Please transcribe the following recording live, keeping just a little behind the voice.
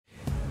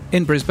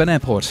In Brisbane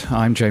Airport,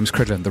 I'm James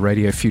Cridland, the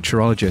radio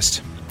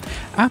futurologist.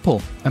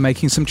 Apple are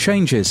making some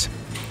changes.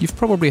 You've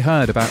probably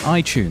heard about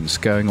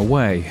iTunes going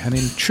away, and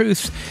in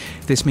truth,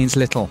 this means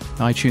little.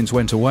 iTunes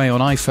went away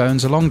on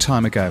iPhones a long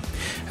time ago,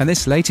 and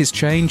this latest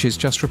change is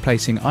just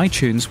replacing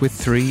iTunes with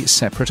 3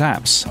 separate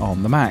apps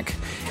on the Mac.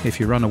 If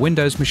you run a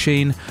Windows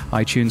machine,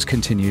 iTunes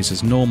continues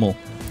as normal.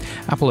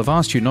 Apple have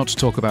asked you not to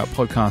talk about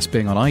podcasts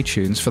being on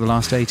iTunes for the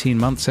last 18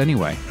 months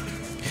anyway.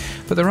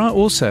 But there are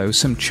also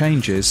some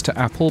changes to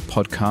Apple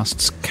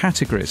Podcasts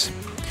categories.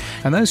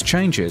 And those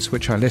changes,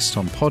 which I list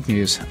on Pod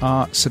News,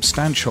 are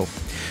substantial.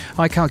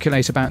 I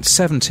calculate about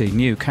 70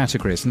 new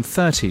categories and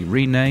 30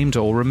 renamed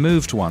or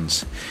removed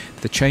ones.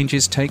 The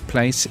changes take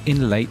place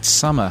in late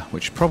summer,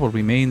 which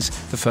probably means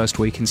the first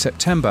week in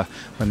September,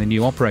 when the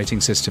new operating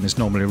system is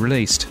normally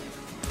released.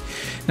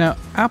 Now,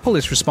 Apple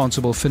is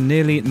responsible for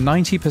nearly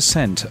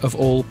 90% of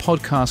all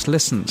podcast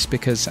listens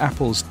because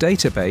Apple's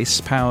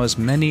database powers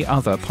many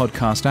other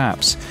podcast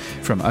apps,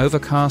 from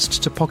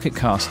Overcast to Pocket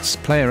Casts,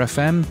 Player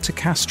FM to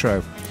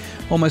Castro.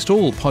 Almost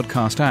all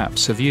podcast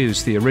apps have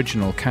used the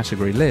original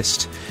category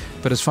list,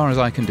 but as far as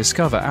I can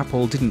discover,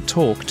 Apple didn't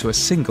talk to a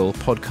single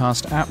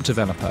podcast app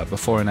developer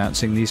before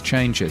announcing these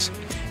changes.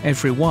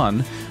 Every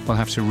one will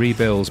have to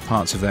rebuild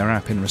parts of their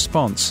app in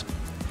response.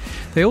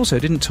 They also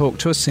didn't talk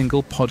to a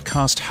single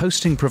podcast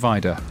hosting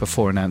provider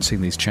before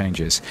announcing these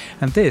changes,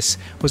 and this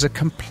was a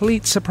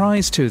complete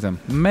surprise to them.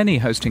 Many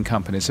hosting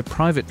companies have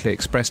privately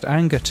expressed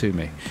anger to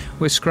me.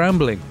 "We're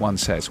scrambling," one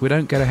says. "We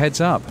don't get a heads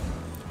up."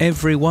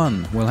 Every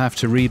one will have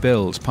to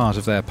rebuild part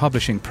of their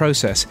publishing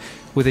process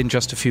within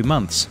just a few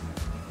months.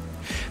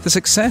 The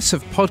success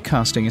of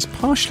podcasting is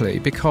partially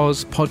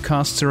because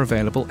podcasts are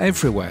available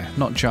everywhere,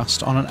 not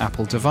just on an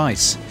Apple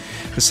device.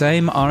 The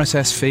same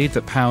RSS feed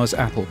that powers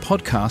Apple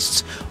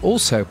Podcasts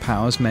also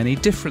powers many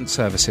different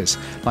services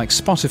like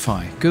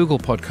Spotify, Google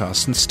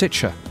Podcasts and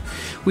Stitcher.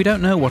 We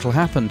don't know what will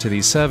happen to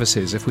these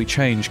services if we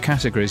change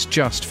categories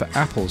just for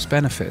Apple's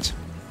benefit.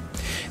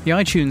 The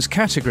iTunes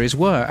categories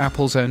were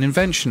Apple's own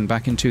invention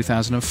back in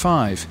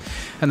 2005,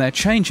 and their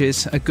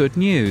changes are good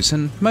news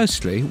and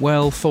mostly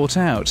well thought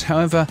out.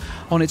 However,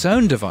 on its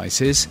own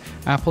devices,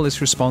 Apple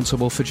is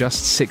responsible for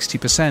just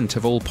 60%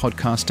 of all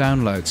podcast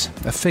downloads,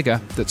 a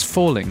figure that's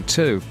falling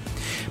too.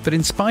 But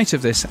in spite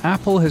of this,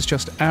 Apple has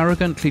just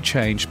arrogantly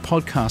changed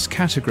podcast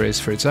categories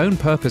for its own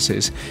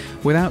purposes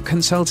without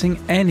consulting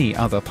any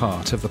other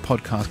part of the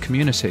podcast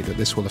community that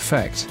this will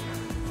affect.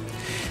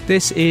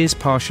 This is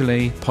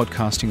partially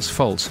podcasting's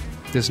fault.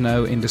 There's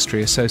no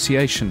industry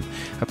association,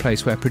 a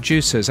place where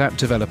producers, app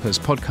developers,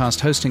 podcast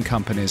hosting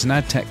companies and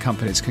ad tech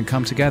companies can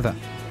come together.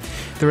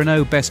 There are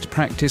no best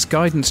practice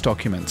guidance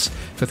documents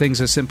for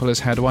things as simple as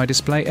how do I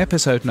display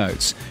episode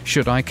notes,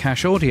 should I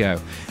cache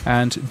audio,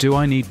 and do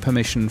I need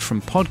permission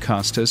from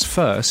podcasters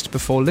first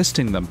before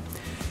listing them?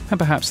 And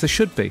perhaps there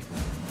should be.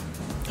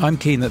 I'm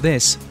keen that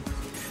this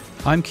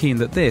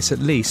at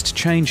least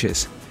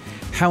changes.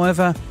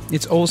 However,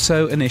 it's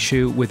also an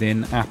issue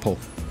within Apple,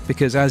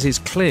 because as is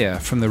clear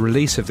from the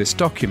release of this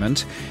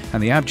document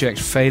and the abject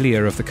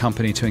failure of the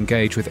company to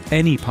engage with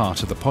any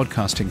part of the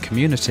podcasting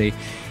community,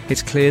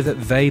 it's clear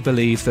that they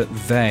believe that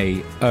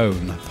they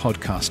own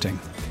podcasting.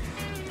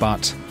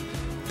 But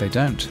they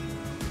don't.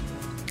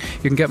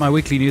 You can get my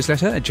weekly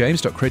newsletter at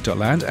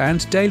james.crid.land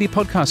and daily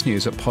podcast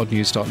news at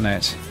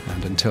podnews.net.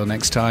 And until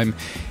next time,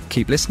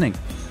 keep listening.